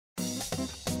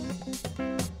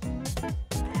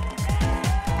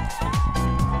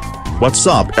What's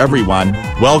up everyone,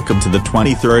 welcome to the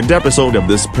 23rd episode of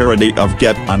this parody of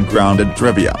Get Ungrounded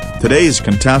Trivia. Today's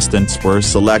contestants were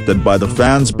selected by the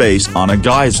fans based on a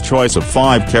guy's choice of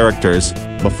 5 characters.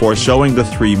 Before showing the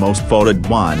 3 most voted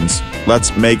ones,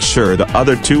 let's make sure the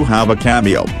other 2 have a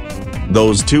cameo.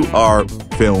 Those 2 are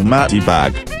Phil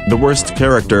Mattibag, the worst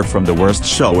character from the worst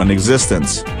show in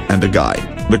existence, and a guy,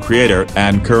 the creator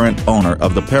and current owner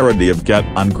of the parody of Get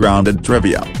Ungrounded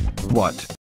Trivia. What?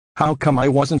 How come I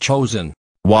wasn't chosen?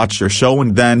 Watch your show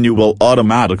and then you will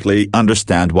automatically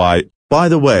understand why. By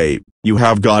the way, you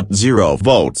have got 0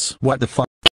 votes. What the fuck?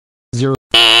 0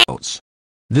 votes.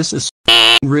 This is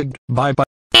rigged. Bye.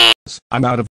 I'm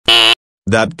out of.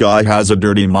 That guy has a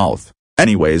dirty mouth.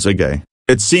 Anyways, okay.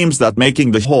 It seems that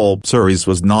making the whole series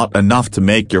was not enough to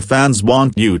make your fans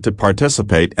want you to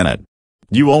participate in it.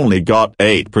 You only got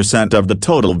 8% of the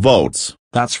total votes.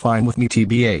 That's fine with me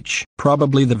tbh.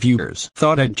 Probably the viewers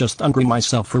thought I'd just angry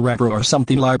myself forever or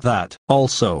something like that.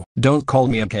 Also, don't call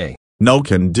me a gay. No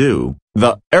can do.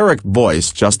 The Eric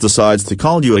voice just decides to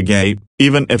call you a gay,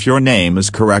 even if your name is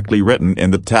correctly written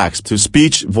in the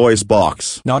text-to-speech voice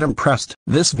box. Not impressed.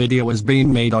 This video is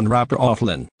being made on rapper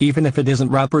offline, even if it isn't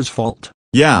rapper's fault.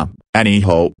 Yeah,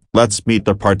 anyhow, let's meet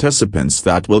the participants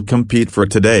that will compete for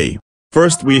today.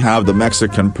 First we have the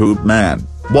Mexican Poop Man.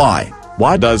 Why?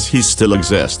 Why does he still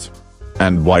exist?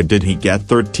 And why did he get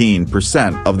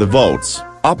 13% of the votes?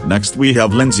 Up next we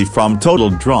have Lindsay from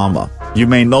Total Drama. You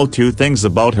may know 2 things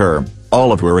about her.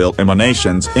 All of her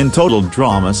eliminations in Total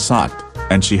Drama sucked,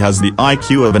 and she has the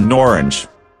IQ of an orange.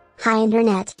 Hi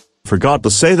Internet. Forgot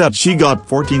to say that she got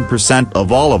 14%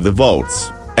 of all of the votes.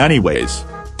 Anyways,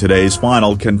 today's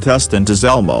final contestant is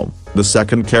Elmo, the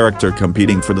second character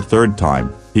competing for the 3rd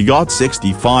time. He got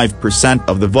 65%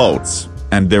 of the votes.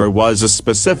 And there was a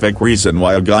specific reason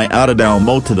why a guy added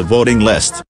Elmo to the voting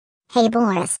list. Hey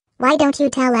Boris, why don't you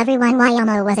tell everyone why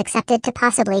Elmo was accepted to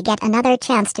possibly get another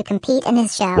chance to compete in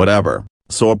his show? Whatever.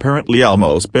 So apparently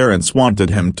Elmo's parents wanted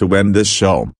him to win this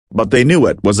show, but they knew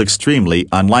it was extremely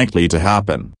unlikely to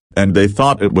happen, and they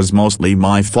thought it was mostly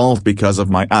my fault because of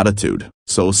my attitude.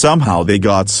 So somehow they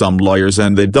got some lawyers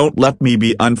and they don't let me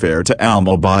be unfair to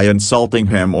Elmo by insulting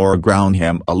him or ground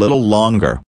him a little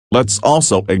longer. Let's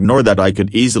also ignore that I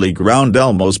could easily ground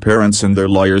Elmo's parents and their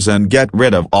lawyers and get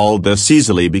rid of all this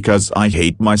easily because I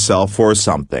hate myself or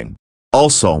something.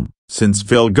 Also, since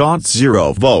Phil got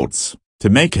 0 votes, to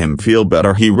make him feel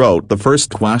better he wrote the first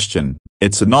question.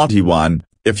 It's a naughty one.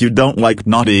 If you don't like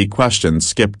naughty questions,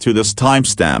 skip to this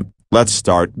timestamp. Let's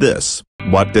start this.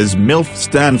 What does MILF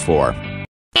stand for?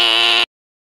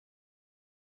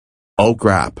 Oh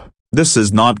crap. This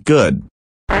is not good.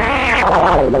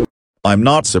 I'm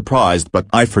not surprised, but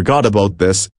I forgot about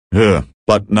this.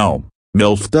 But no,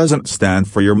 MILF doesn't stand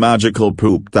for your magical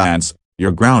poop dance.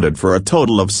 You're grounded for a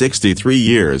total of 63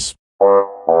 years.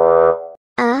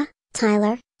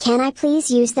 Tyler, can I please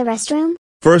use the restroom?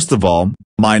 First of all,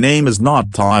 my name is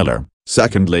not Tyler.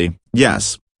 Secondly,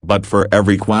 yes, but for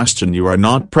every question you are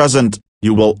not present,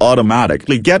 you will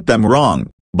automatically get them wrong.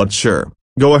 But sure,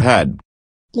 go ahead.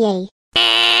 Yay.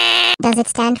 Does it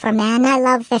stand for Man I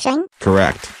Love Fishing?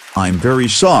 Correct. I'm very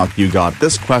shocked you got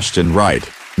this question right.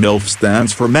 MILF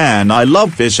stands for Man I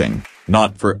Love Fishing,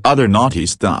 not for other naughty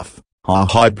stuff.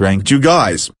 I pranked you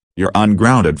guys. You're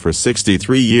ungrounded for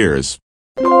 63 years.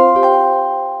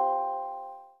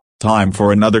 Time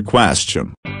for another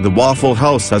question. The Waffle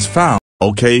House has found.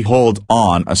 Okay, hold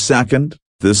on a second.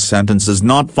 This sentence is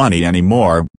not funny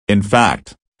anymore. In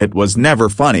fact, it was never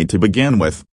funny to begin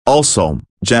with. Also,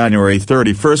 January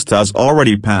 31st has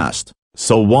already passed.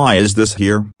 So why is this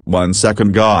here? 1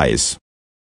 second guys.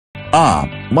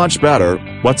 Much better.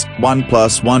 What's 1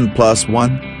 + 1 +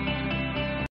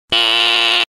 1?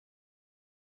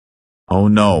 Oh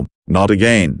no, not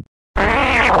again.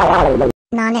 No,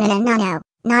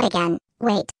 not again.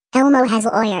 Wait, Elmo has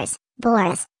lawyers.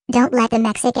 Boris, don't let the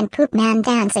Mexican poop man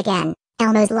dance again.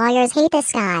 Elmo's lawyers hate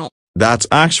this guy. That's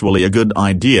actually a good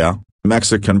idea,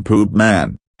 Mexican Poop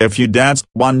Man. If you dance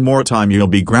one more time you'll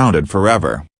be grounded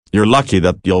forever. You're lucky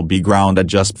that you'll be grounded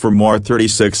just for more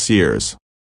 36 years.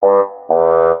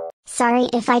 Sorry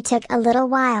if I took a little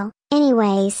while.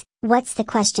 Anyways, what's the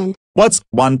question? What's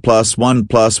 1 + 1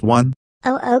 + 1?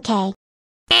 Oh okay.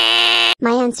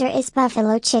 My answer is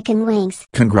buffalo chicken wings.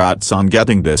 Congrats on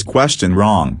getting this question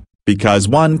wrong, because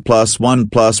 1 + 1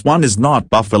 + 1 is not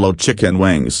buffalo chicken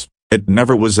wings. It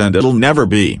never was and it'll never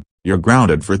be. You're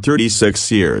grounded for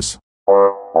 36 years.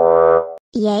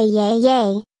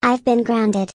 Yay, I've been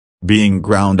grounded. Being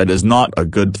grounded is not a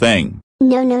good thing.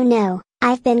 No,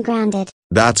 I've been grounded.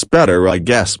 That's better I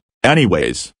guess.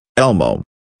 Anyways, Elmo.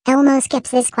 Elmo skips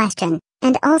this question,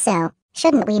 and also,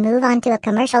 Shouldn't we move on to a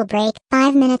commercial break?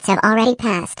 5 minutes have already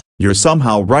passed. You're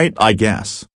somehow right, I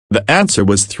guess. The answer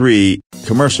was 3,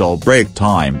 commercial break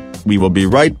time. We will be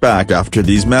right back after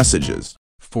these messages.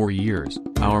 For years,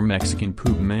 our Mexican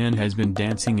poop man has been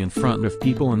dancing in front of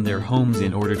people in their homes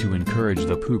in order to encourage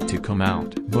the poop to come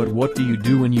out. But what do you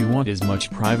do when you want as much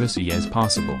privacy as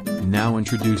possible? Now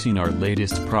introducing our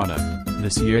latest product, the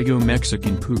Ciego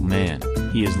Mexican Poop Man.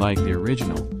 He is like the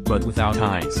original, but without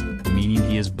eyes, meaning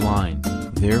he is blind.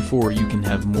 Therefore you can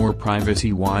have more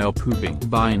privacy while pooping.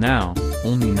 Buy now,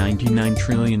 only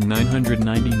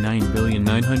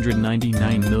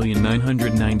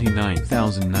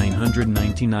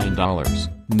 $99,999,999,999,999.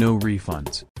 No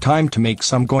refunds. Time to make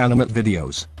some Animate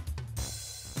videos.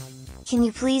 Can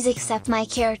you please accept my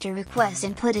character request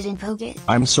and put it in Pocket?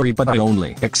 I'm sorry, but I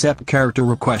only accept character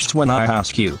requests when I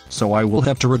ask you, so I will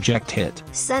have to reject it.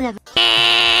 Son of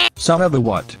Son of a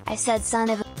what? I said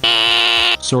son of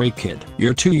Sorry kid,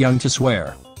 you're too young to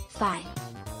swear. Fine.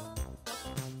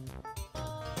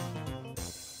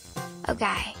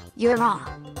 Okay, you're wrong.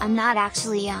 I'm not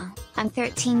actually young. I'm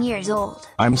 13 years old.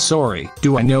 I'm sorry,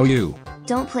 do I know you?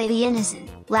 Don't play the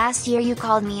innocent. Last year you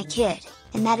called me a kid,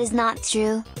 and that is not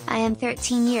true. I am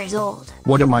 13 years old.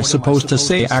 What am I supposed to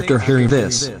say after hearing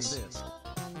this?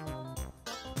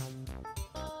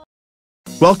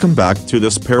 Welcome back to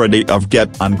this parody of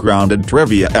Get Ungrounded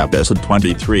Trivia episode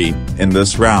 23. In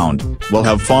this round, we'll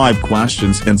have 5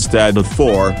 questions instead of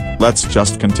 4, let's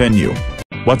just continue.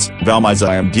 What's Velma's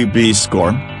IMDb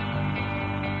score?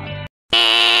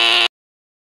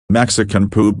 Mexican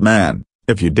Poop Man,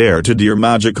 if you dare to do your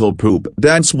magical poop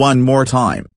dance one more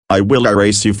time, I will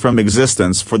erase you from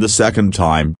existence for the second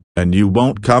time, and you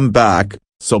won't come back,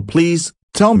 so please,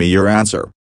 tell me your answer.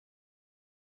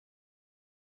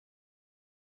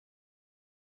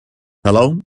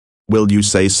 Hello? Will you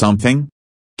say something?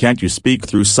 Can't you speak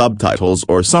through subtitles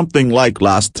or something like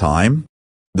last time?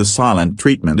 The silent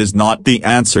treatment is not the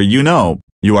answer, you know.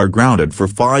 You are grounded for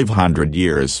 500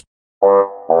 years.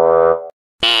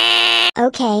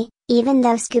 Okay, even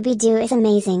though Scooby-Doo is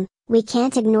amazing, we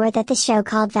can't ignore that the show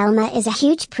called Velma is a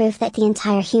huge proof that the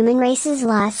entire human race is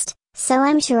lost, so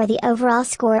I'm sure the overall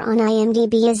score on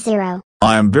IMDb is 0.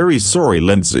 I am very sorry,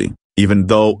 Lindsay. Even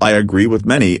though I agree with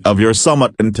many of your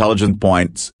somewhat intelligent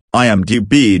points,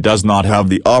 IMDb does not have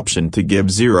the option to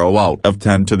give 0 out of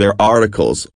 10 to their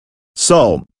articles.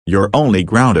 So, you're only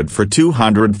grounded for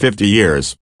 250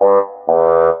 years.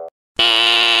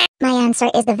 My answer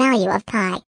is the value of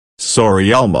pi.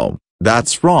 Sorry Elmo,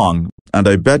 that's wrong, and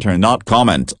I better not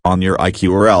comment on your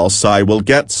IQ or else I will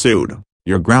get sued.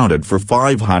 You're grounded for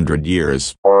 500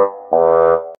 years.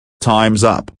 Time's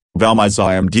up. Velma's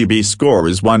IMDb score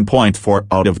is 1.4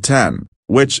 out of 10,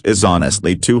 which is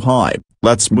honestly too high.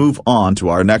 Let's move on to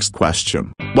our next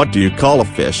question. What do you call a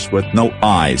fish with no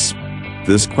eyes?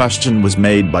 This question was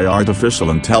made by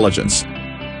artificial intelligence.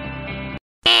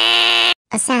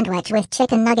 A sandwich with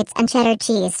chicken nuggets and cheddar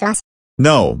cheese sauce.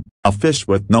 No, a fish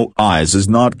with no eyes is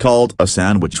not called a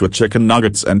sandwich with chicken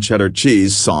nuggets and cheddar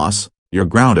cheese sauce. You're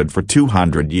grounded for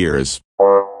 200 years.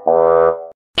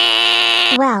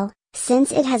 Well,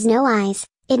 since it has no eyes,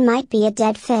 it might be a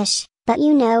dead fish, but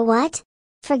you know what?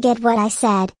 Forget what I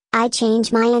said, I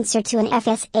change my answer to an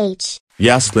FSH.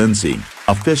 Yes, Lindsay,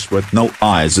 a fish with no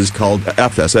eyes is called a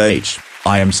FSH.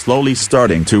 I am slowly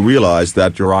starting to realize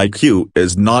that your IQ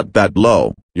is not that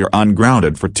low. You're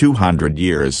ungrounded for 200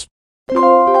 years.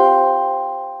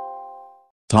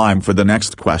 Time for the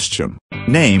next question.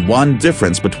 Name one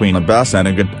difference between a bass and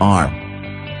a guitar.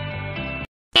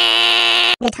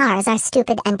 Guitars are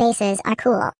stupid and basses are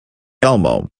cool.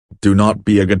 Elmo, do not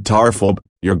be a guitar phobe.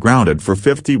 You're grounded for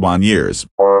 51 years.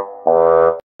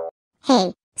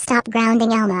 Hey, stop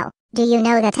grounding Elmo. Do you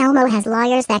know that Elmo has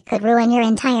lawyers that could ruin your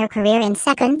entire career in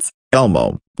seconds?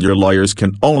 Elmo, your lawyers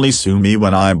can only sue me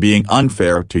when I'm being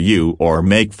unfair to you or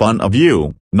make fun of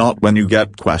you, not when you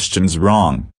get questions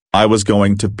wrong. I was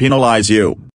going to penalize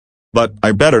you. But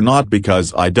I better not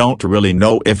because I don't really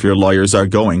know if your lawyers are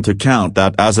going to count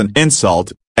that as an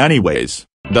insult. Anyways,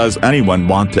 does anyone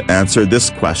want to answer this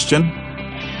question?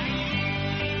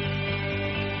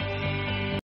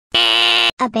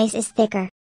 A bass is thicker.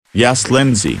 Yes,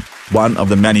 Lindsay. One of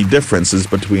the many differences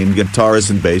between guitars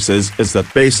and basses is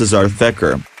that basses are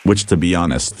thicker, which to be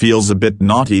honest feels a bit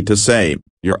naughty to say.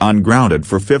 You're ungrounded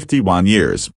for 51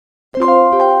 years.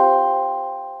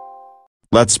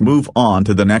 Let's move on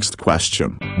to the next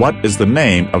question. What is the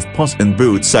name of Puss in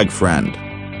Boots' egg friend?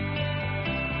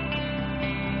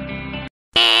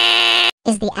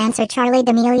 Is the answer Charlie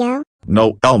D'Amelio?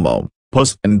 No, Elmo.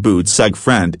 Puss in Boots' egg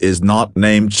friend is not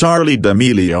named Charlie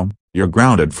D'Amelio. You're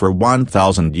grounded for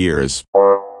 1,000 years.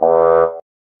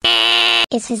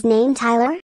 Is his name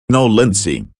Tyler? No,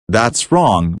 Lindsay, that's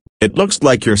wrong. It looks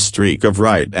like your streak of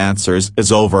right answers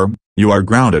is over. You are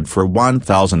grounded for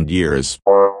 1,000 years.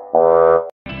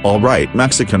 Alright,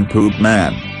 Mexican Poop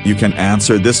Man, you can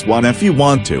answer this one if you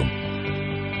want to.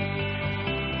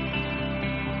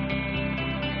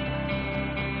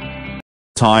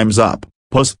 Time's up.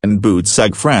 Puss in Boots'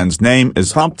 friend's name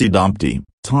is Humpty Dumpty.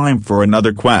 Time for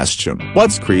another question.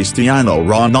 What's Cristiano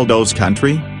Ronaldo's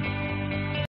country?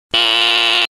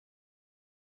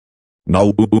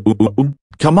 No,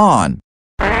 come on.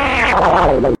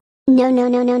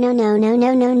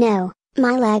 No.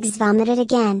 My legs vomited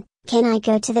again. Can I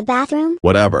go to the bathroom?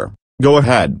 Whatever. Go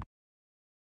ahead.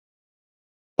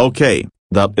 Okay,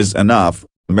 that is enough.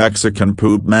 Mexican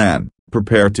Poop Man,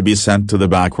 prepare to be sent to the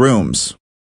back rooms.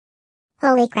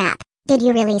 Holy crap, did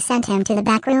you really send him to the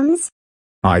back rooms?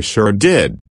 I sure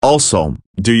did. Also,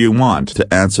 do you want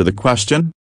to answer the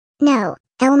question? No,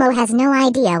 Elmo has no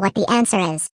idea what the answer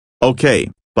is. Okay,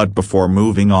 but before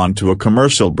moving on to a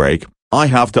commercial break, I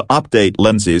have to update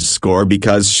Lindsay's score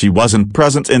because she wasn't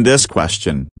present in this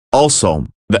question. Also,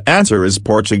 the answer is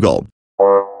Portugal.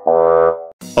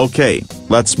 Okay,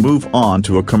 let's move on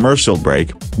to a commercial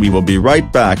break. We will be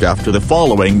right back after the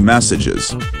following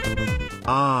messages.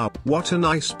 Ah, what a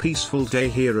nice peaceful day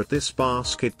here at this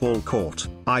basketball court.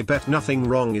 I bet nothing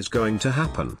wrong is going to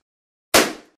happen.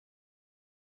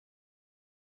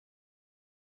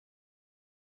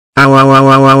 Oh,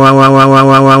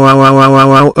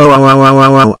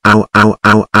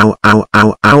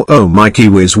 Mikey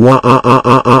whiz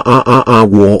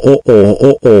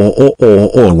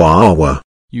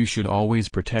You should always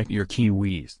protect your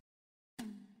kiwis.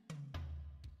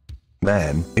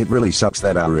 Man, it really sucks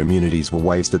that our immunities were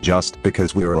wasted just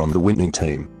because we were on the winning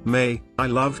team. May, I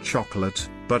love chocolate,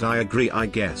 but I agree I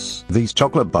guess. These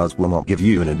chocolate bars will not give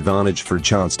you an advantage for a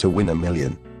chance to win $1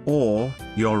 million. Or,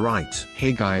 you're right.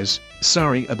 Hey guys,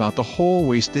 sorry about the whole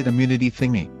wasted immunity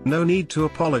thingy. No need to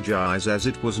apologize as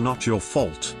it was not your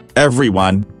fault.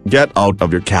 Everyone, get out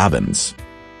of your cabins.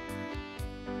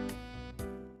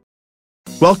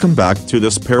 Welcome back to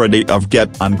this parody of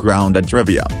Get Ungrounded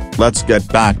Trivia. Let's get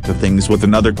back to things with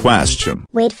another question.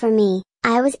 Wait for me,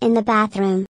 I was in the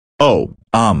bathroom. Oh,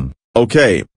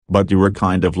 okay, but you were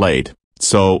kind of late,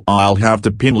 so I'll have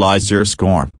to penalize your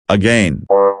score again.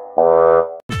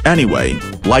 Anyway,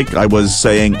 like I was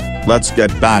saying, let's get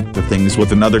back to things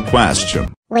with another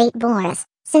question. Wait Boris,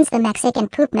 since the Mexican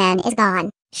Poop Man is gone,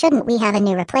 shouldn't we have a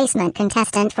new replacement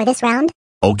contestant for this round?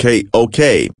 Okay,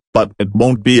 but it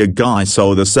won't be a guy,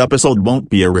 so this episode won't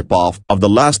be a ripoff of the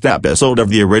last episode of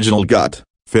the original Gut.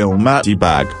 Phil Matty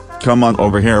Bag, come on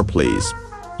over here please.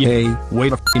 Yay,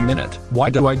 wait a minute.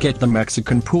 Why do I get the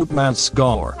Mexican Poop Man's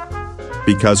score?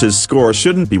 Because his score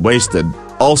shouldn't be wasted.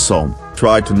 Also,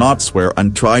 try to not swear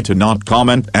and try to not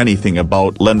comment anything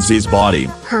about Lindsay's body.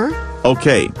 Huh?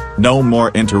 Okay, no more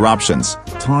interruptions.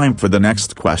 Time for the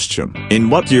next question.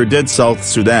 In what year did South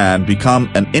Sudan become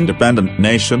an independent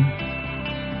nation?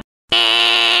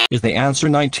 Is the answer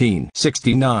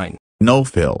 1969? No,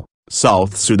 Phil.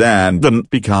 South Sudan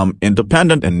didn't become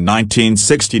independent in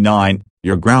 1969.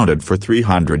 You're grounded for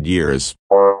 300 years.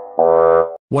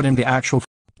 What in the actual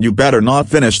You better not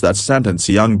finish that sentence,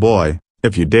 young boy.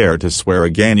 If you dare to swear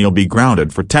again, you'll be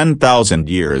grounded for 10,000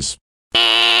 years.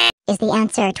 Is the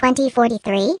answer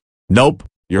 2043? Nope,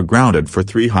 you're grounded for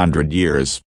 300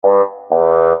 years.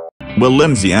 Will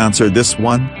Lindsay answer this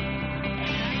one?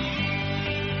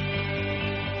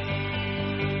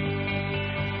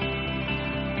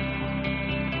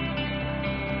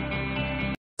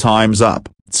 Time's up.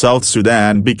 South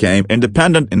Sudan became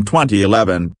independent in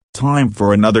 2011. Time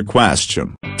for another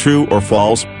question. True or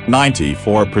false,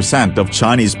 94% of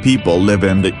Chinese people live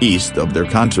in the east of their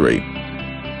country.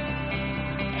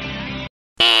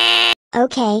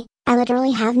 Okay, I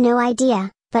literally have no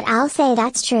idea, but I'll say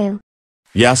that's true.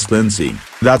 Yes, Lindsay,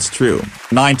 that's true.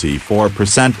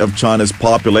 94% of China's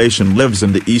population lives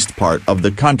in the east part of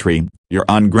the country. You're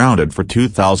ungrounded for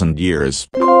 2,000 years.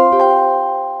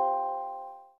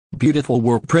 Beautiful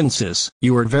work, princess.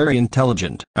 You are very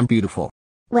intelligent and beautiful.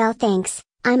 Well, thanks.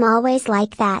 I'm always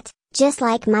like that, just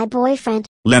like my boyfriend.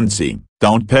 Lindsay,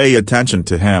 don't pay attention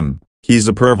to him. He's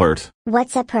a pervert.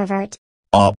 What's a pervert?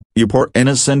 Oh, you poor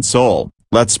innocent soul.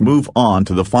 Let's move on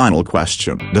to the final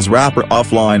question. Does rapper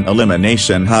Offline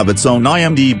Elimination have its own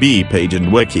IMDb page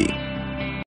and wiki?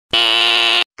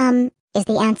 Is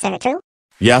the answer true?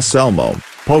 Yes, Elmo.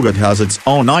 Pogot has its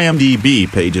own IMDb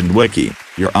page and wiki.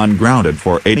 You're ungrounded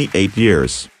for 88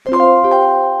 years.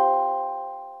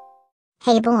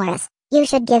 Hey Boris, you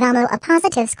should give Elmo a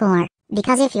positive score,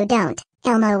 because if you don't,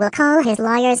 Elmo will call his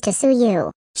lawyers to sue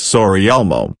you. Sorry,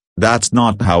 Elmo. That's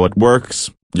not how it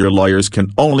works. Your lawyers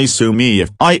can only sue me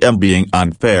if I am being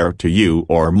unfair to you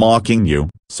or mocking you,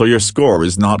 so your score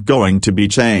is not going to be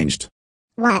changed.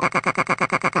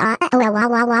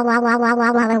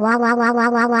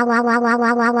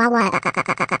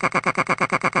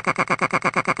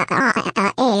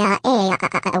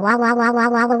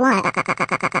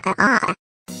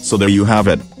 So there you have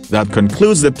it. That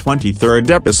concludes the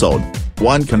 23rd episode.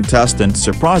 One contestant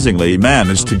surprisingly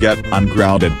managed to get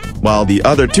ungrounded, while the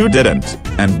other two didn't,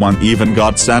 and one even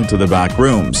got sent to the back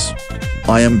rooms.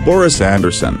 I am Boris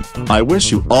Anderson. I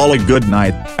wish you all a good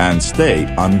night, and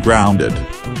stay ungrounded.